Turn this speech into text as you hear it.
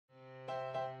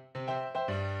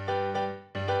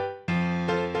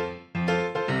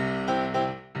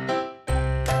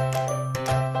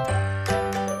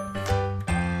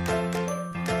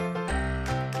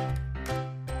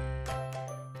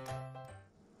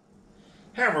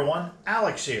Hey everyone,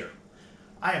 Alex here.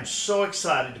 I am so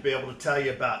excited to be able to tell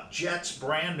you about JET's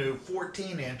brand new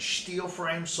 14-inch steel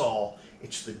frame saw.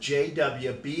 It's the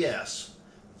JWBS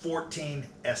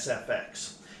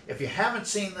 14-Sfx. If you haven't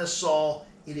seen this saw,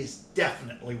 it is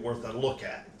definitely worth a look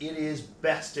at. It is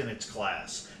best in its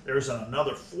class. There's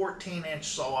another 14-inch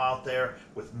saw out there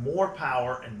with more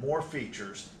power and more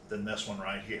features than this one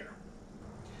right here.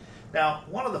 Now,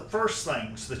 one of the first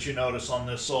things that you notice on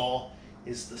this saw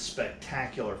is the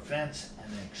spectacular fence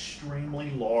and an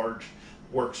extremely large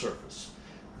work surface.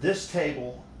 This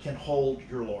table can hold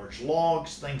your large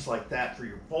logs, things like that for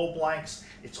your pole blanks.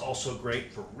 It's also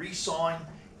great for resawing,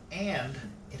 and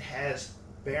it has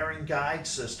bearing guide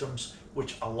systems,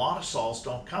 which a lot of saws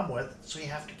don't come with, so you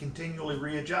have to continually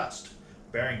readjust.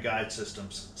 Bearing guide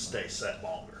systems stay set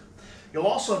longer. You'll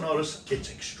also notice it's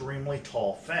extremely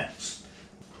tall fence.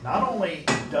 Not only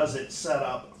does it set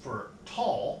up for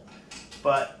tall,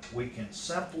 but we can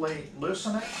simply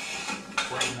loosen it,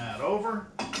 bring that over,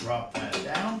 drop that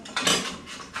down.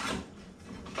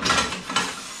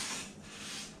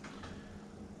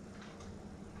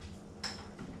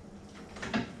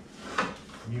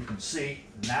 You can see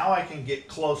now I can get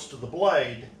close to the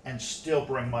blade and still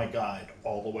bring my guide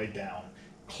all the way down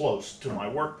close to my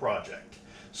work project.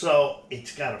 So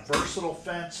it's got a versatile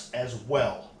fence as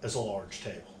well as a large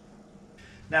table.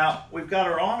 Now, we've got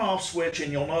our on-off switch, and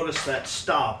you'll notice that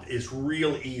stop is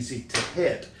real easy to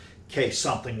hit in case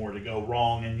something were to go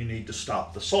wrong and you need to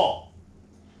stop the saw.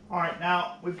 All right,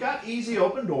 now we've got easy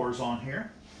open doors on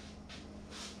here.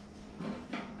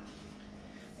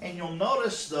 And you'll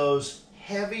notice those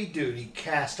heavy-duty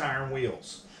cast iron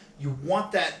wheels. You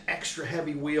want that extra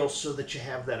heavy wheel so that you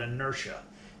have that inertia.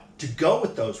 To go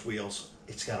with those wheels,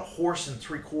 it's got a 1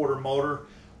 3/4 motor,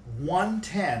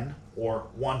 110 or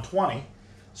 120,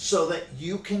 so that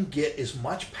you can get as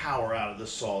much power out of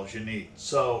this saw as you need.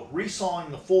 So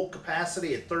resawing the full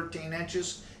capacity at 13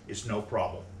 inches is no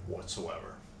problem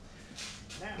whatsoever.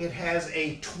 It has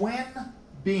a twin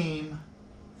beam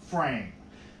frame.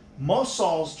 Most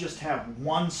saws just have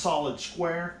one solid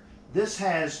square. This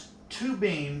has two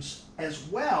beams, as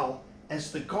well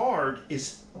as the guard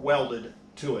is welded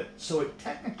to it. So it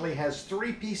technically has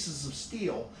 3 pieces of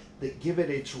steel that give it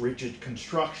its rigid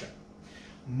construction.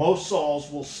 Most saws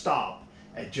will stop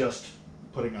at just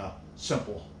putting a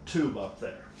simple tube up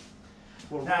there.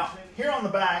 Now, here on the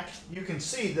back, you can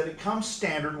see that it comes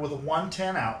standard with a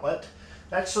 110 outlet.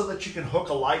 That's so that you can hook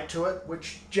a light to it,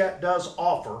 which JET does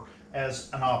offer as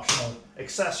an optional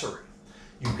accessory.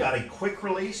 You've got a quick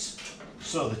release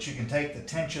so that you can take the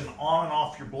tension on and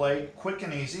off your blade quick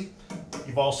and easy.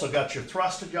 You've also got your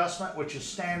thrust adjustment, which is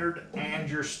standard, and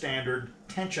your standard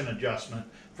tension adjustment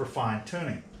for fine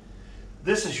tuning.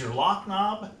 This is your lock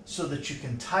knob so that you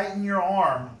can tighten your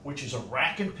arm, which is a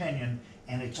rack and pinion,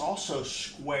 and it's also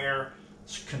square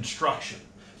construction.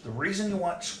 The reason you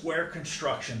want square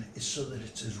construction is so that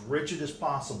it's as rigid as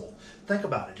possible. Think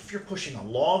about it. If you're pushing a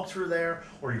log through there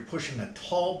or you're pushing a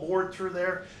tall board through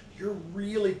there, you're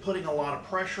really putting a lot of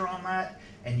pressure on that,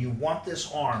 and you want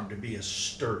this arm to be as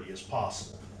sturdy as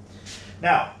possible.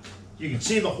 Now, you can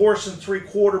see the 1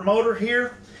 3/4 motor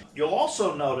here. You'll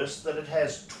also notice that it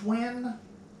has twin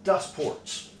dust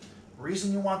ports. The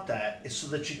reason you want that is so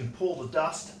that you can pull the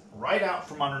dust right out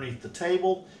from underneath the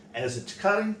table as it's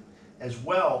cutting, as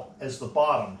well as the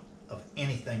bottom of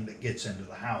anything that gets into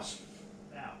the house.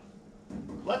 Now,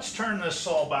 let's turn this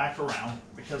saw back around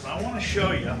because I want to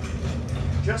show you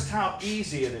just how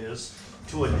easy it is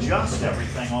to adjust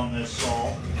everything on this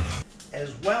saw,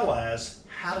 as well as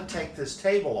how to take this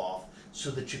table off so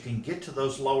that you can get to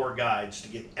those lower guides to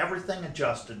get everything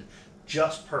adjusted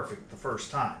just perfect the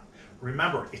first time.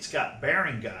 Remember, it's got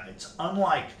bearing guides.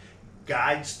 Unlike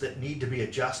guides that need to be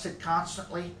adjusted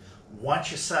constantly, once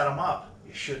you set them up,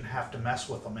 you shouldn't have to mess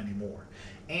with them anymore.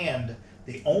 And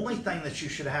the only thing that you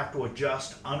should have to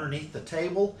adjust underneath the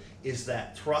table is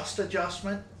that thrust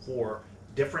adjustment for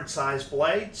different size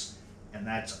blades, and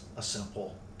that's a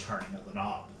simple turning of the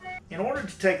knob. In order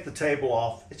to take the table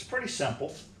off, it's pretty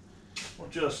simple. We'll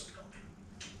just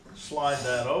slide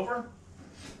that over,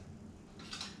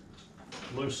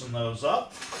 loosen those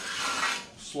up,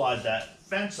 slide that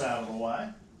fence out of the way,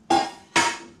 and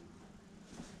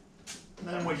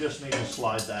then we just need to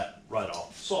slide that right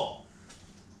off the saw.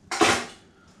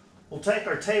 We'll take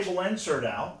our table insert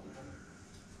out.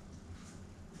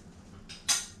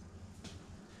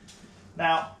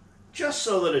 Now, just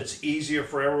so that it's easier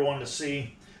for everyone to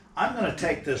see, I'm going to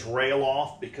take this rail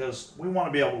off because we want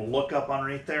to be able to look up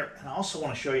underneath there, and I also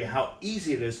want to show you how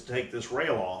easy it is to take this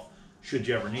rail off should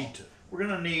you ever need to. we're going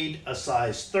to need a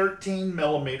size 13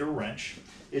 millimeter wrench.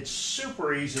 It's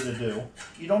super easy to do.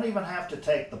 You don't even have to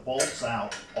take the bolts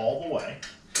out all the way.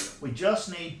 We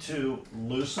just need to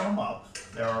loosen them up.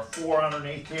 There are 4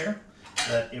 underneath here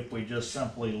that if we just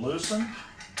simply loosen,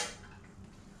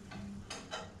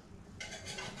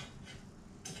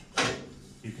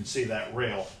 you can see that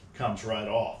rail comes right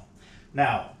off.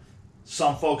 Now,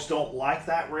 some folks don't like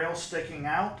that rail sticking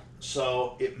out,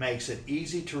 so it makes it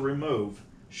easy to remove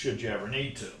should you ever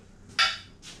need to.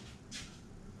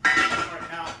 All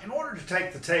right, now, in order to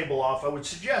take the table off, I would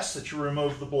suggest that you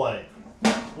remove the blade.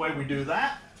 The way we do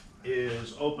that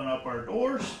is open up our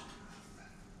doors,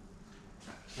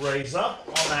 raise up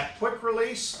on that quick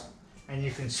release, and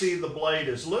you can see the blade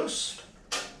is loose.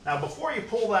 Now, before you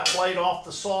pull that blade off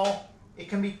the saw, it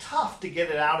can be tough to get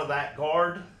it out of that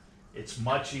guard. It's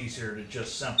much easier to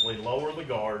just simply lower the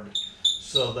guard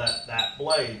so that that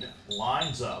blade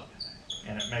lines up,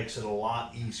 and it makes it a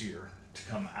lot easier to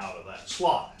come out of that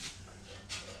slot.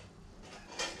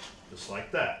 Just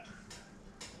like that.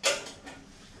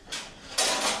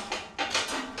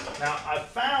 Now, I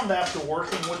found after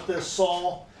working with this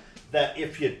saw that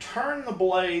if you turn the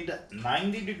blade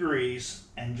 90 degrees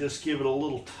and just give it a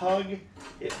little tug,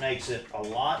 it makes it a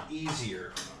lot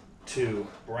easier to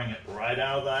bring it right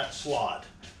out of that slot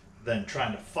than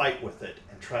trying to fight with it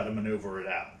and try to maneuver it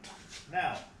out.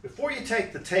 Now, before you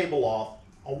take the table off,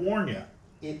 I'll warn you,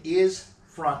 it is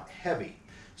front heavy.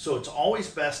 So it's always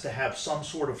best to have some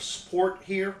sort of support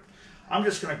here. I'm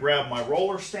just going to grab my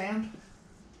roller stand.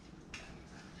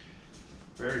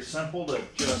 Very simple to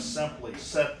just simply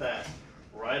set that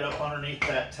right up underneath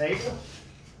that table.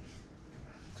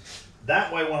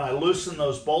 That way when I loosen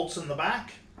those bolts in the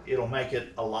back, it'll make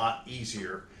it a lot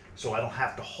easier so I don't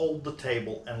have to hold the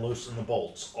table and loosen the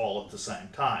bolts all at the same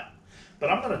time.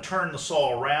 But I'm going to turn the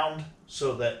saw around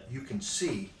so that you can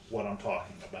see what I'm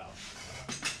talking about.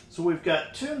 So we've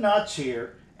got 2 nuts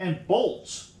here and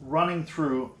bolts running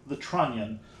through the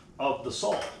trunnion of the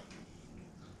saw.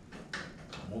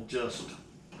 We'll just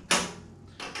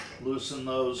loosen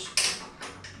those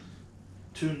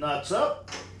 2 nuts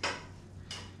up.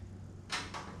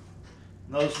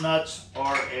 And those nuts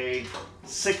are a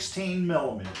 16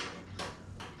 millimeter.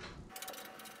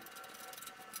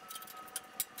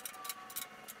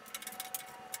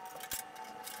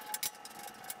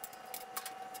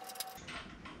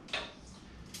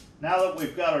 Now that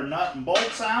we've got our nut and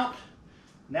bolts out,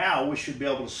 now we should be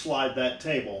able to slide that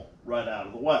table right out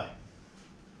of the way.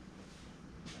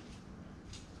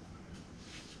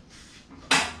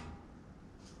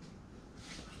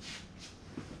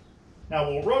 Now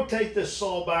we'll rotate this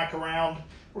saw back around.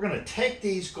 We're going to take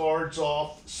these guards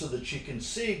off so that you can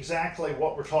see exactly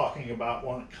what we're talking about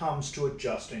when it comes to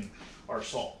adjusting our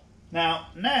saw. Now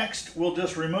next we'll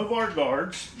just remove our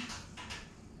guards.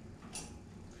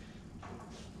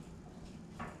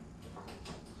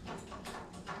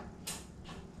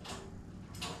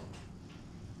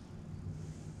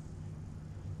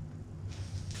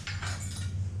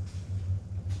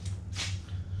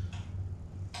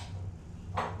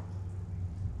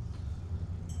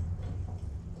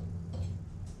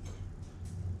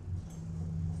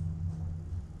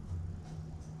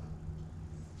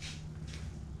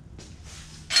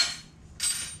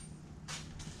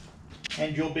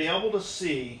 And you'll be able to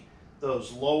see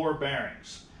those lower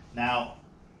bearings. Now,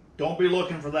 don't be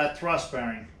looking for that thrust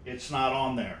bearing. It's not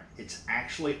on there. It's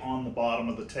actually on the bottom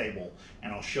of the table,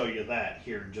 and I'll show you that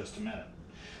here in just a minute.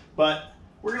 But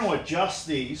we're going to adjust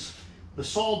these. The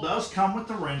saw does come with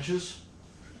the wrenches.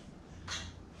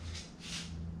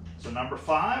 So number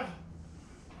 5,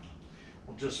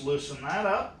 we'll just loosen that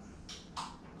up.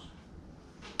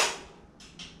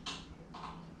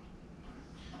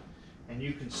 And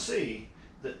you can see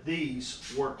that these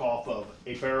work off of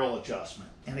a barrel adjustment.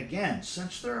 And again,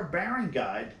 since they're a bearing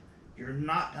guide, you're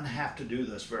not going to have to do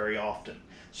this very often.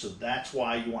 So that's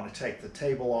why you want to take the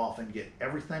table off and get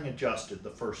everything adjusted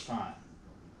the first time.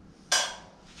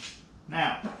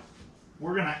 Now,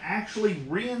 we're going to actually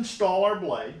reinstall our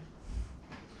blade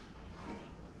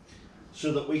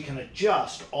so that we can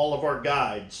adjust all of our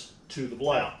guides to the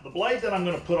blade. Now, the blade that I'm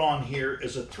going to put on here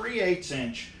is a 3/8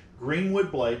 inch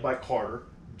Greenwood blade by Carter.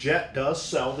 JET does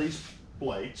sell these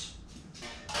blades.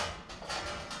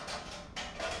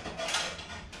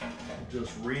 We'll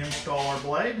just reinstall our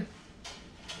blade.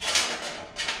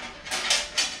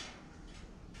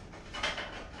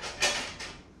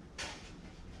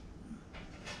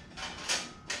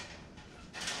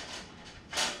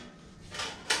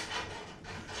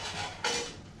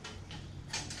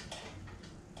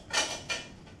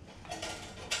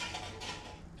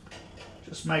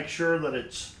 Just make sure that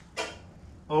it's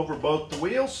over both the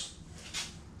wheels.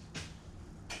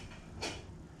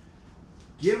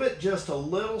 Give it just a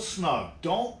little snug.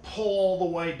 Don't pull all the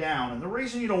way down. And the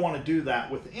reason you don't want to do that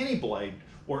with any blade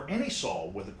or any saw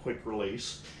with a quick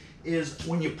release is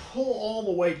when you pull all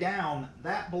the way down,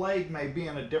 that blade may be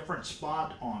in a different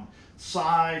spot on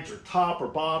sides or top or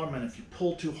bottom, and if you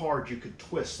pull too hard, you could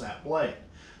twist that blade.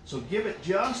 So give it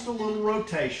just a little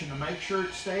rotation to make sure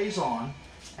it stays on,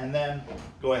 and then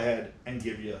go ahead and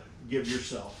give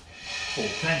yourself full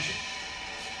tension.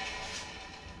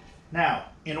 Now,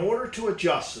 in order to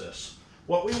adjust this,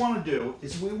 what we want to do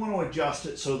is we want to adjust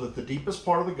it so that the deepest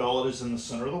part of the gullet is in the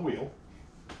center of the wheel.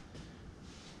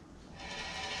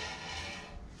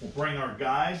 We'll bring our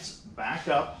guides back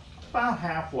up about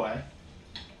halfway.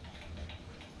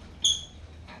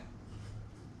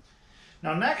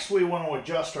 Now next we want to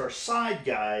adjust our side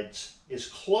guides as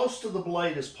close to the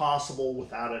blade as possible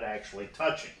without it actually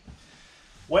touching.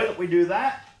 The way that we do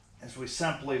that is we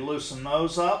simply loosen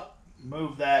those up,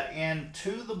 move that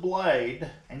into the blade,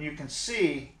 and you can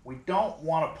see we don't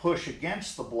want to push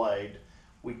against the blade.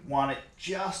 We want it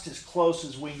just as close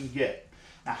as we can get.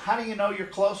 Now how do you know you're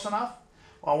close enough?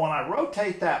 Well, when I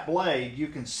rotate that blade, you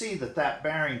can see that that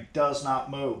bearing does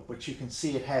not move, but you can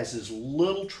see it has as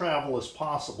little travel as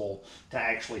possible to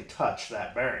actually touch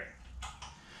that bearing.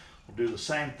 We'll do the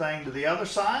same thing to the other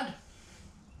side.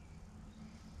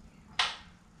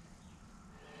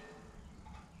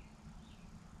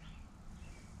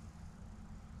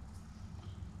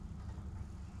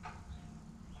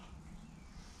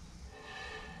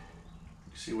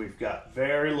 You see we've got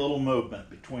very little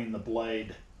movement between the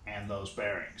blade and those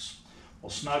bearings. We'll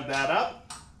snug that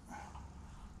up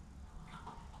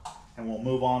and we'll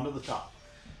move on to the top.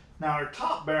 Now our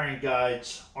top bearing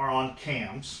guides are on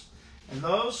cams, and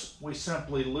those we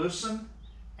simply loosen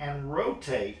and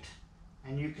rotate,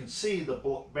 and you can see the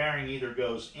bearing either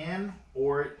goes in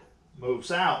or it moves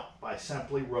out by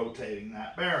simply rotating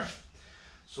that bearing.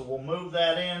 So we'll move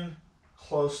that in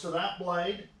close to that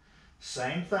blade.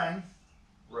 Same thing,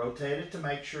 rotate it to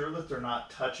make sure that they're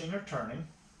not touching or turning.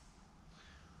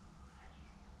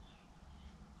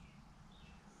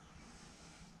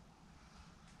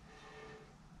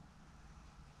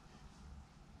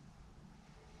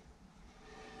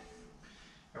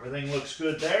 Everything looks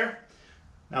good there.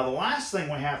 Now the last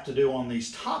thing we have to do on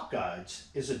these top guides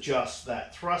is adjust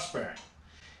that thrust bearing.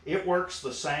 It works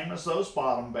the same as those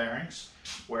bottom bearings,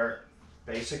 where it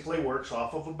basically works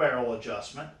off of a barrel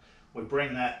adjustment. We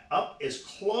bring that up as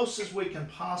close as we can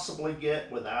possibly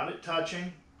get without it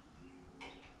touching.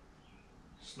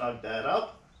 Snug that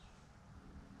up.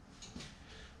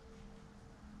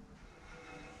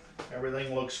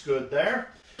 Everything looks good there.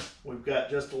 We've got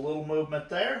just a little movement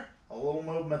there. A little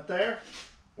movement there.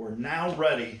 We're now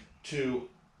ready to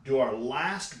do our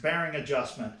last bearing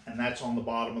adjustment, and that's on the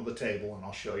bottom of the table, and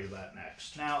I'll show you that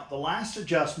next. Now, the last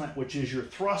adjustment, which is your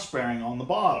thrust bearing on the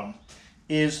bottom,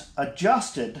 is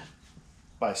adjusted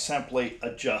by simply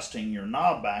adjusting your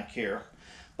knob back here,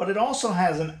 but it also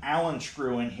has an Allen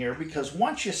screw in here because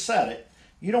once you set it,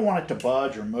 you don't want it to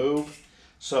budge or move,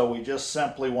 so we just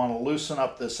simply want to loosen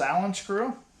up this Allen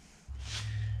screw,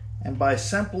 and by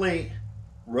simply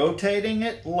rotating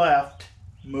it left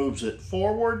moves it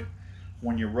forward.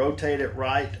 When you rotate it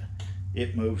right,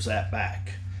 it moves that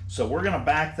back. So we're going to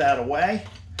back that away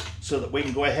so that we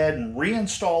can go ahead and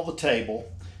reinstall the table,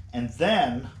 and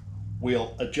then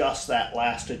we'll adjust that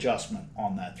last adjustment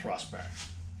on that thrust bearing.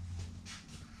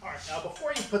 All right, now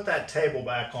before you put that table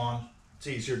back on, it's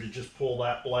easier to just pull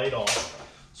that blade off.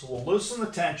 So we'll loosen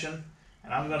the tension,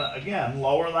 and I'm going to again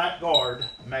lower that guard.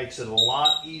 It makes it a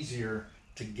lot easier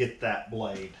to get that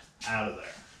blade out of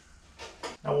there.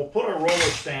 Now we'll put our roller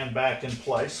stand back in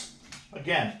place.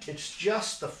 Again, it's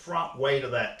just the front weight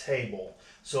of that table,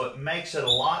 so it makes it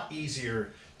a lot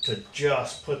easier to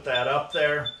just put that up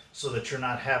there so that you're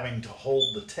not having to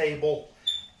hold the table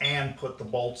and put the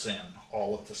bolts in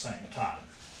all at the same time.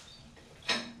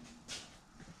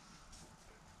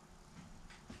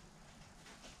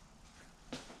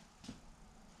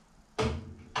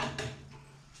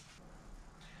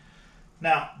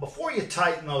 Now, before you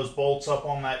tighten those bolts up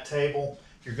on that table,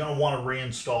 you're going to want to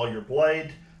reinstall your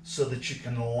blade so that you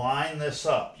can line this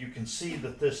up. You can see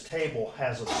that this table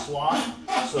has a slot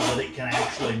so that it can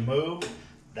actually move.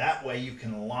 That way you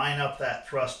can line up that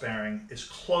thrust bearing as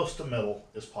close to middle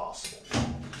as possible.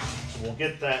 So we'll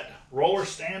get that roller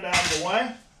stand out of the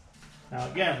way.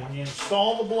 Now again, when you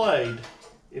install the blade,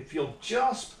 if you'll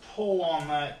just pull on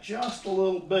that just a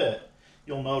little bit,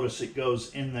 you'll notice it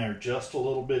goes in there just a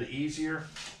little bit easier.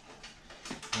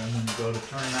 And then when you go to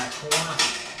turn that corner,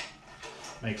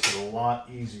 makes it a lot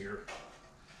easier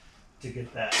to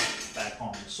get that back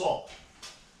on the saw.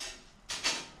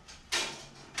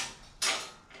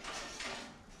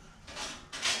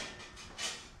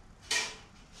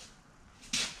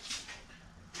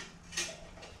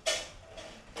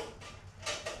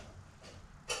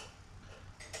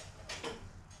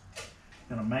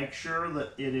 Going to make sure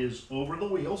that it is over the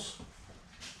wheels,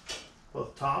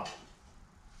 both top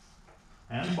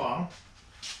and bottom.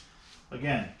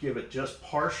 Again, give it just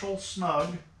partial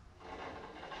snug.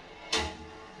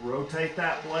 Rotate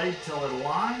that blade till it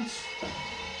aligns.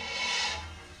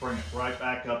 Bring it right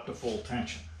back up to full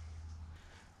tension.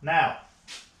 Now,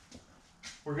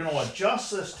 we're going to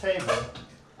adjust this table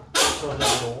so that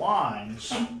it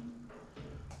aligns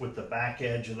with the back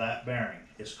edge of that bearing,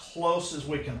 as close as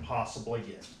we can possibly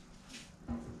get.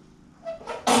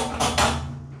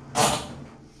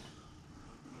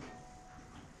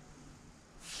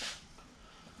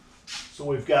 So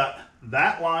we've got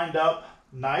that lined up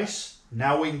nice.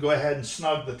 Now we can go ahead and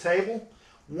snug the table.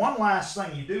 One last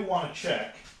thing you do want to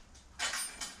check.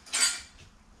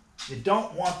 You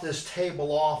don't want this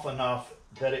table off enough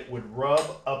that it would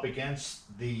rub up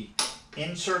against the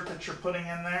insert that you're putting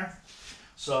in there.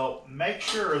 So make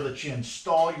sure that you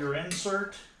install your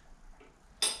insert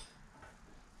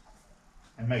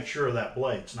and make sure that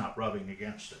blade's not rubbing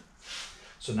against it.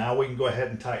 So now we can go ahead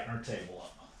and tighten our table up.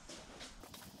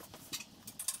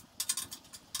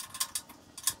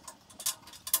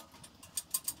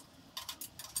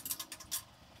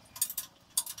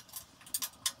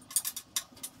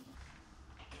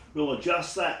 We'll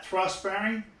adjust that thrust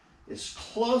bearing as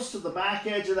close to the back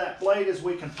edge of that blade as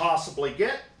we can possibly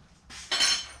get.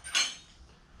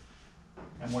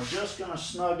 And we're just going to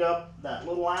snug up that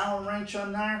little Allen wrench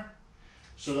on there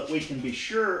so that we can be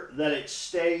sure that it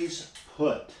stays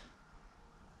put.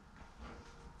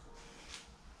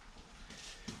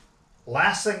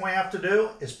 Last thing we have to do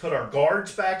is put our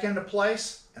guards back into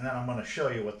place, and then I'm going to show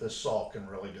you what this saw can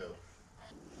really do.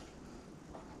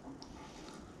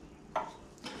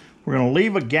 We're going to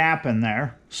leave a gap in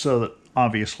there so that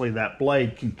obviously that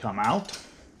blade can come out.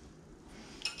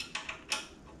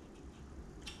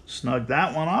 Snug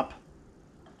that one up.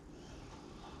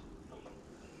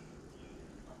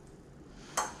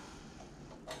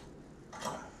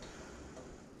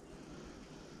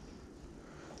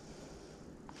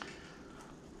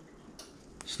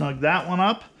 Snug that one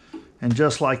up, and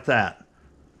just like that,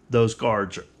 those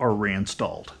guards are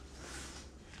reinstalled.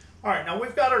 All right, now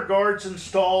we've got our guards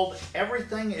installed.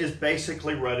 Everything is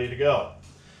basically ready to go.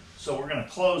 So we're going to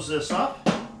close this up.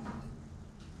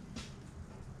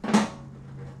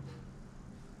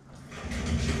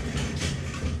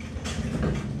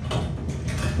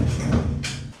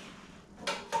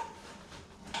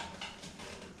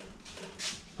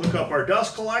 Hook up our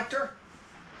dust collector.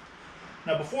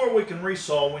 Now before we can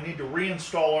resaw, we need to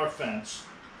reinstall our fence.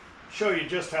 Show you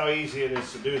just how easy it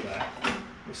is to do that.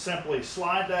 We simply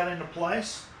slide that into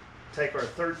place, take our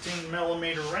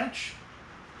 13mm wrench,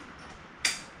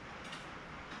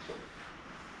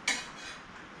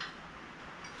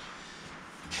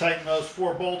 tighten those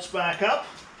 4 bolts back up,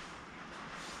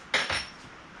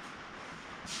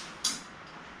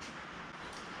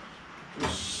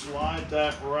 just slide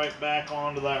that right back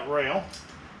onto that rail.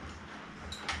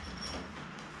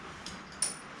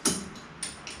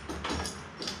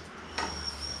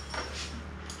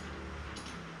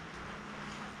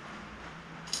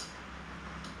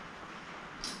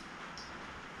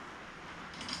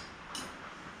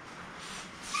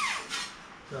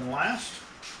 Then last,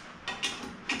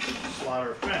 slide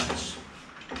our fence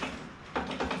right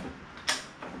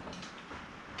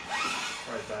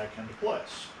back into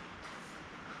place.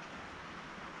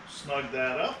 Snug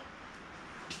that up.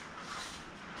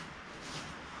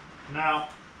 Now,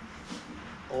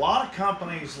 a lot of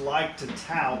companies like to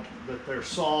tout that their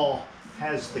saw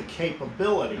has the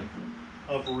capability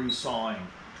of resawing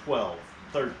 12,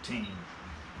 13,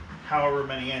 however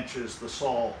many inches the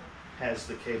saw has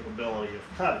the capability of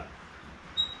cutting.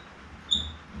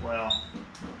 Well,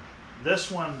 this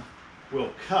one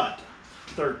will cut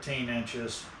 13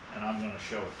 inches, and I'm going to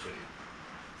show it to you.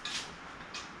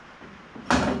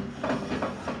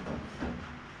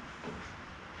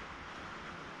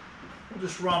 We'll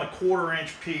just run a 1/4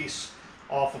 inch piece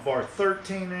off of our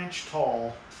 13-inch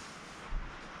tall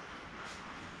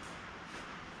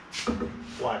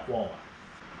black walnut.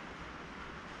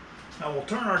 Now we'll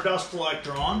turn our dust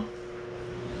collector on.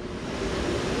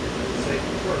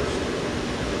 Safety first.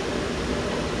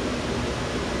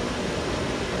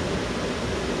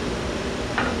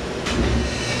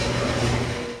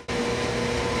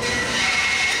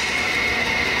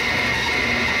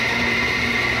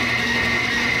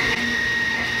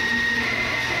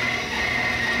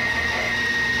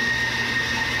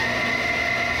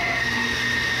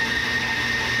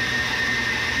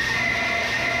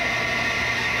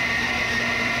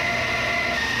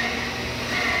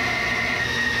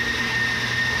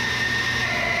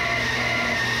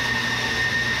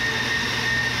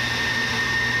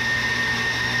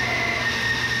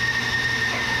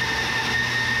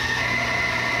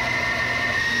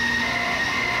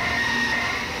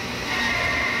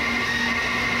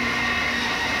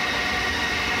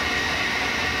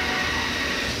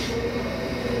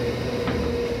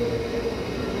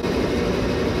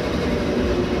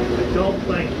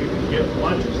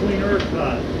 much cleaner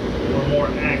cut or more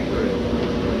accurate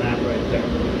than that right there.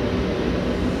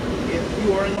 If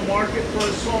you are in the market for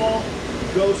a saw,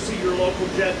 go see your local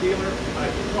JET dealer. I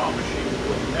promise you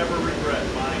will never regret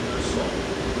buying this saw.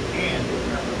 And you'll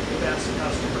have the best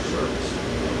customer service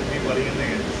of anybody in the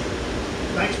industry.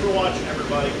 Thanks for watching,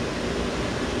 everybody.